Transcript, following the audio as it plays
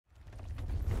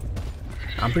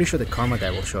I'm pretty sure the Karma guy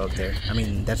will show up there. I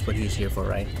mean, that's what he's here for,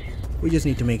 right? We just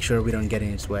need to make sure we don't get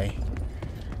in his way.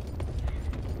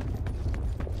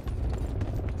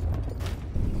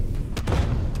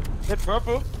 Hit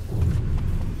purple.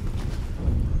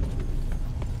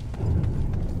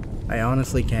 I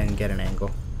honestly can't get an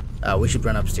angle. We should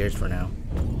run upstairs for now.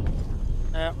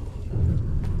 Yeah.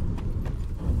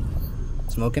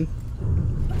 Smoking?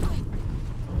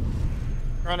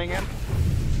 Running in.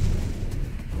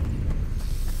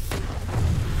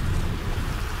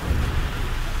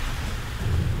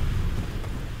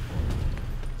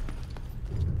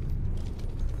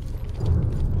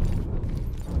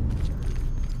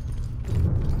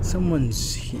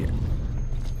 Someone's here.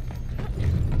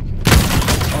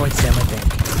 Oh, it's them, I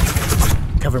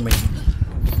think. Cover me.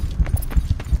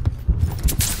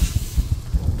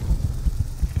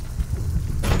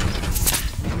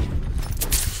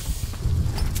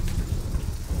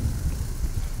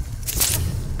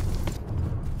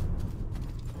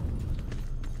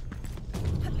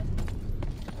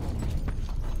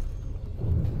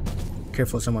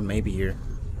 Careful, someone may be here.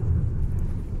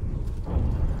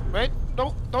 Wait,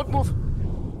 no, don't move.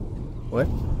 What?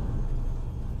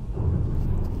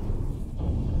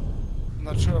 I'm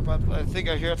not sure, but I think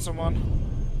I heard someone.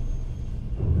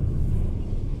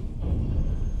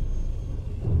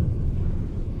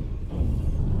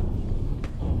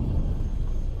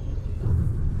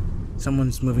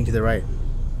 Someone's moving to the right.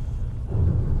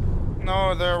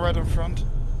 No, they're right in front.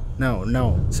 No,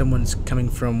 no. Someone's coming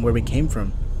from where we came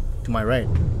from. To my right.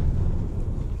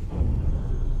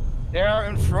 They're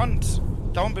in front.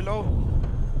 Down below.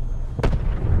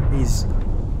 He's...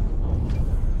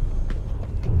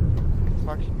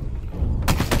 Fuck.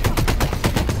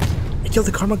 I killed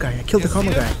the Karma guy. I killed the You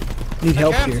Karma see guy. it? Need I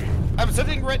help can't. here. I'm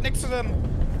sitting right next to them.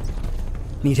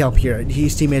 Need help here.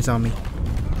 His teammates on me.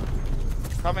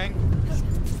 Coming.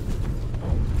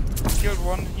 Killed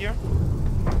one here.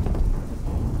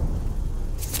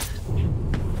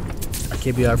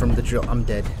 KBR from the drill. I'm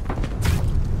dead.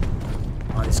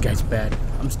 Oh, this guy's bad.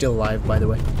 I'm still alive, by the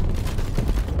way.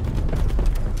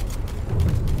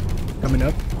 Coming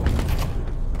up.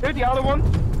 Here's the other one.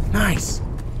 Nice.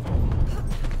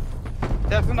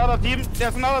 There's another team.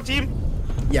 There's another team.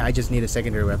 Yeah, I just need a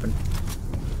secondary weapon.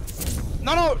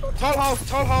 No, no. Tall house.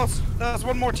 Tall house. There's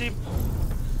one more team.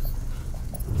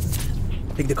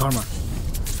 Take the Karma.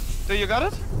 Do you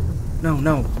got it? No,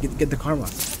 no. Get the Karma.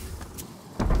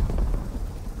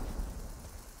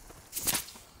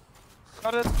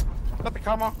 Got it. Got the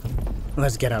Karma.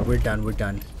 Let's get out. We're done. We're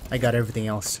done. I got everything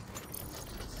else.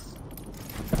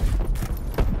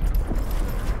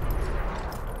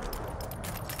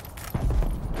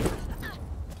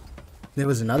 There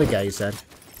was another guy, you said.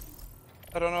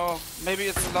 I don't know. Maybe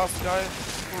it's the last guy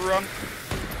who run.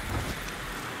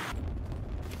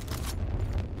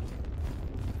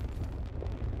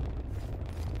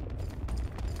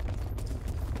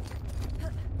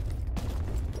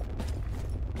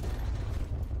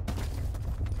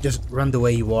 Just run the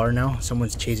way you are now.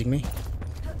 Someone's chasing me.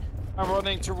 I'm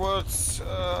running towards.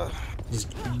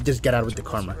 Just get out with the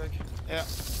Karma. Yeah.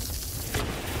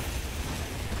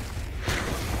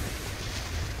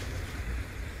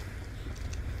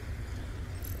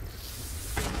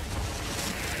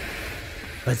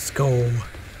 Let's go.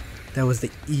 That was the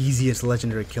easiest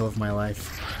legendary kill of my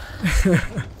life.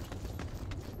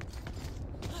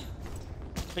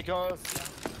 Because.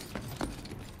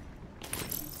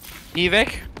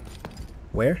 Evac?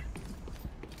 Where?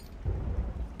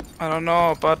 I don't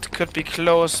know, but could be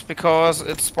close because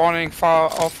it's spawning far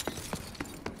off.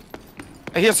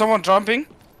 I hear someone jumping.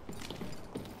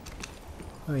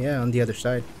 Oh yeah, on the other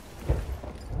side.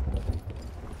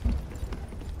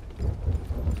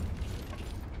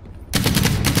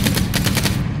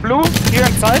 Blue, here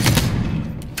inside.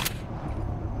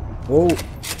 Whoa.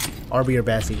 RB or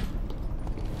Bassie?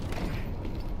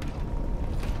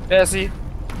 Bessie.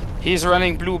 He's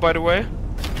running blue, by the way.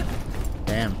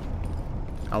 Damn.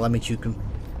 I'll let me juke him.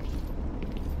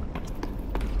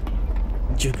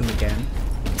 Juke him again.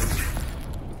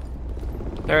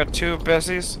 There are two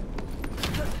Bessies.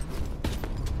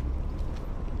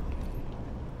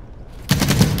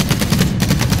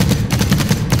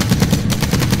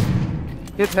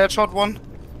 Hit headshot one.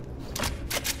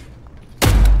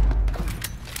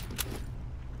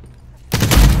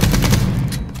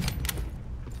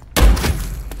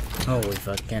 Holy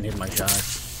fuck, can't hit my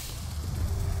shots.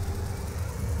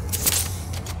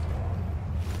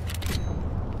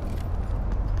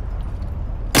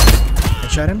 I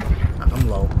shot him? I'm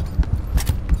low.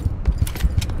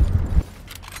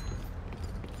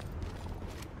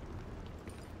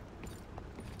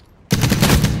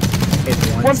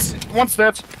 Hit once. One's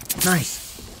dead. Nice.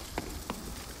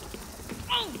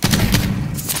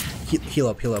 Heal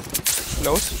up, heal up.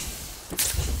 Close.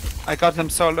 I got him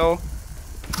so low.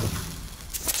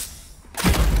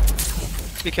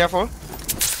 Be careful.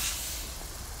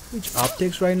 Which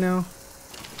optics right now?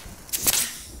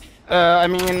 I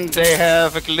mean, they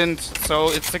have a glint,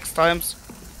 so it's 6 times.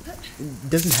 It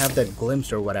doesn't have that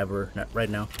glimpse or whatever right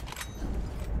now.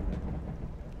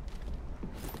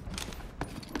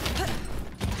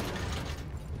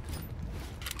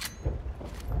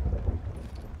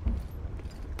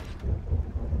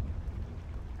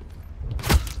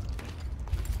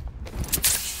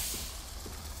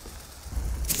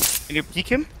 Can you peek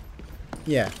him?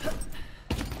 Yeah.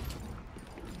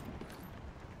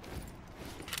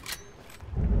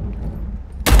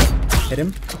 Hit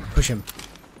him. Push him.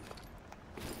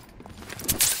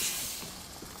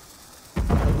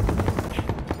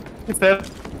 He's dead.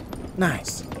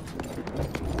 Nice.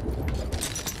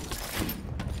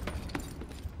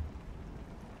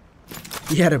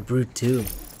 He had a brute too.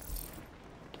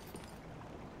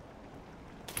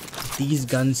 These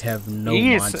guns have no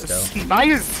mods though.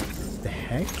 Nice. The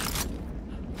heck?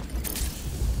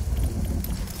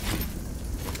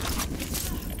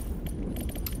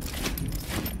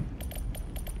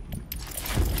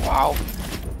 Wow.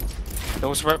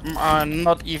 Those weapons are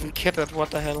not even kitted, what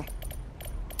the hell?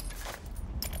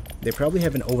 They probably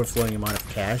have an overflowing amount of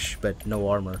cash, but no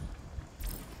armor.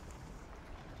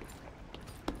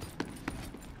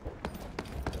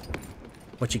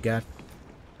 What you got?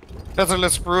 That's a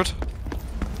less brute.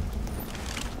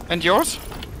 And yours?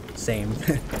 Same.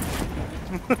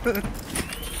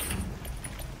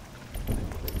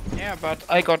 Yeah, but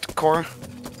I got core.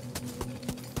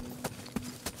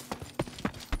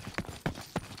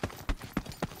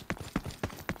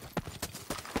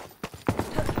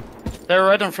 They're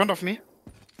right in front of me.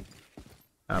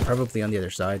 Probably on the other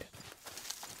side.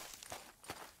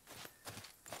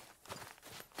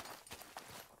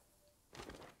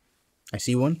 I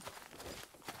see one.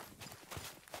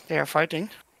 They are fighting.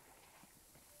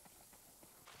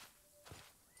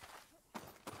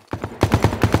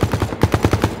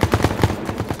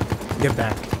 Get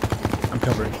back. I'm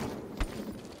covering.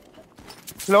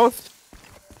 Close.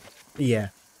 Yeah.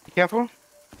 Be careful.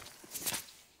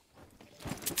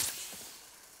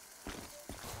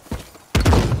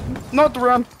 Not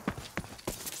run.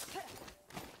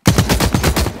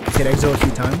 Hit exo a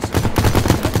few times.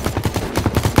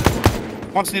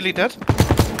 One's nearly dead.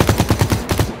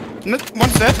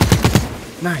 One's dead.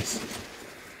 Nice.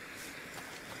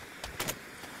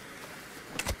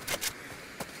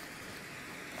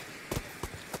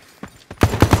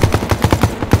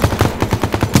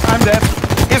 I'm dead.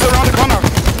 He's around the corner.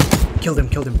 Killed him,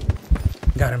 killed him.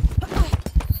 Got him.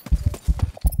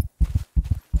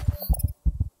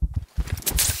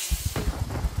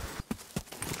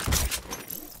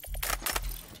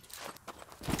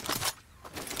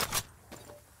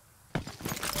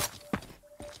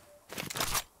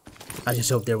 I just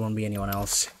hope there won't be anyone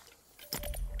else.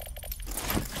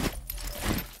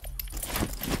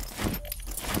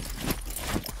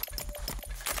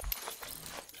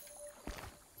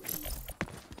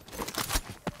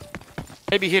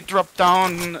 Maybe he dropped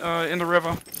down in the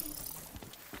river.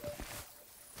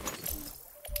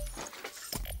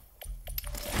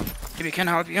 Maybe he can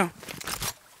help you.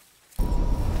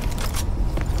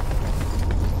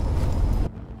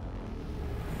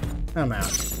 I'm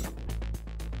out.